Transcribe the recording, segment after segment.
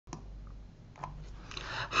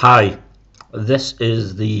Hi, this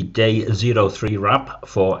is the day 03 wrap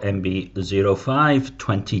for mb05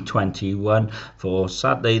 2021 for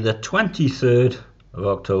Saturday the 23rd of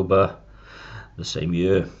October, the same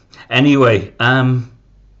year. Anyway,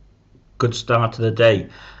 good start to the day.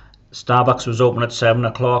 Starbucks was open at 7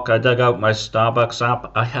 o'clock. I dug out my Starbucks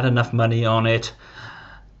app. I had enough money on it.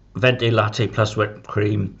 Venti latte plus whipped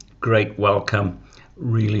cream. Great welcome.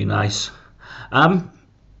 Really nice.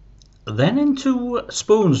 Then into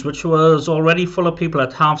Spoons, which was already full of people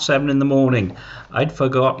at 7:30 in the morning. I'd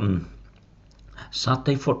forgotten.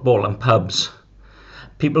 Saturday football and pubs.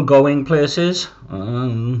 People going places. The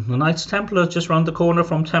Knights Templar just round the corner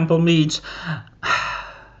from Temple Meads.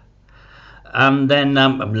 And then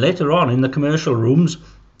later on in the commercial rooms,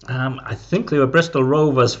 I think they were Bristol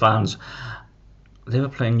Rovers fans. They were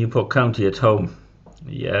playing Newport County at home.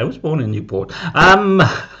 Yeah, I was born in Newport.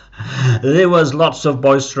 There was lots of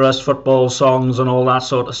boisterous football songs and all that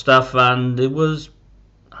sort of stuff, and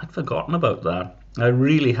I'd forgotten about that. I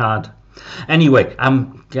really had. Anyway,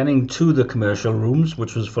 I'm getting to the commercial rooms,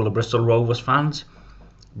 which was full of Bristol Rovers fans.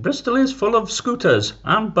 Bristol is full of scooters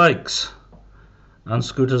and bikes. And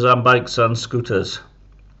scooters and bikes and scooters.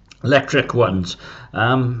 Electric ones.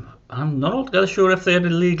 I'm not altogether sure if they're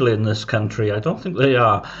illegal in this country. I don't think they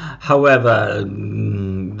are. However,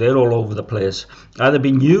 they're all over the place. Either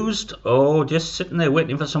being used or just sitting there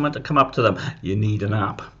waiting for someone to come up to them. You need an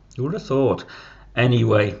app. Who would have thought?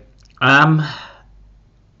 Anyway,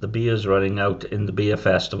 the beer's running out in the beer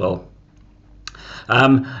festival.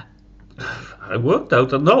 I worked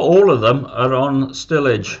out that not all of them are on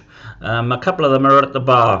stillage. A couple of them are at the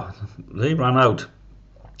bar. They ran out.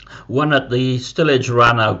 One at the stillage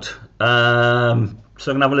ran out. So I'm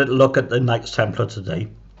going to have a little look at the Knights Templar today.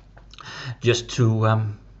 Just to,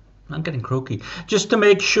 I'm getting croaky. Just to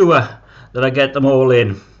make sure that I get them all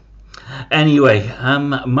in. Anyway,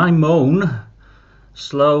 my moan,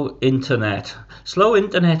 slow internet. Slow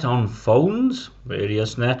internet on phones,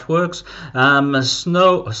 various networks.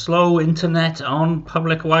 Slow internet on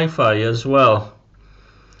public Wi-Fi as well.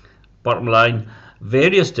 Bottom line,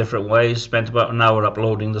 various different ways. Spent about an hour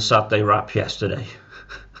uploading the Saturday wrap yesterday.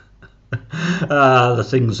 The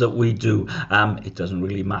things that we do, it doesn't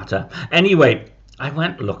really matter. Anyway, I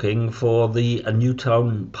went looking for the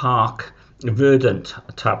Newtown Park Verdant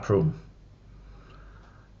taproom.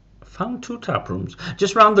 Found two taprooms.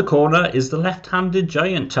 Just round the corner is the Left-Handed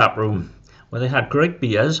Giant taproom, where they had great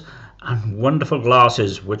beers and wonderful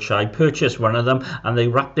glasses, which I purchased one of them, and they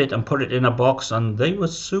wrapped it and put it in a box, and they were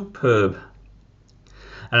superb.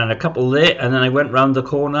 And then a couple there, and then I went round the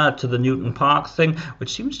corner to the Newton Park thing,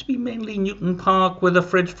 which seems to be mainly Newton Park with a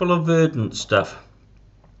fridge full of Verdant stuff.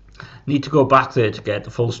 Need to go back there to get the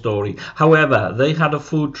full story. However, they had a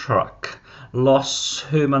food truck, Los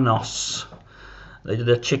Hermanos. They did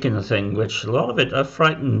a chicken thing, which a lot of it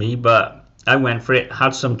frightened me, but I went for it,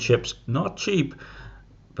 had some chips, not cheap,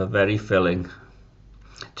 but very filling.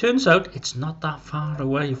 Turns out it's not that far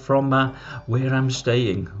away from where I'm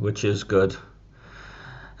staying, which is good.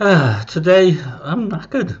 Today I'm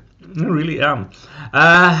knackered. I really am.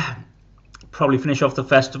 Probably finish off the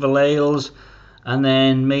festival ales, and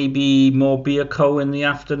then maybe more beer co in the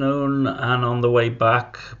afternoon, and on the way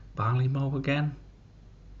back, Ballymoe again.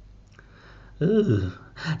 Ugh.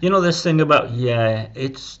 You know this thing about,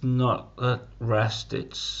 it's not a rest,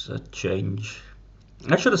 it's a change.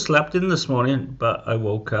 I should have slept in this morning, but I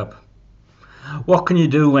woke up. What can you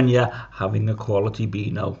do when you're having a quality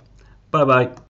Beano? Bye bye.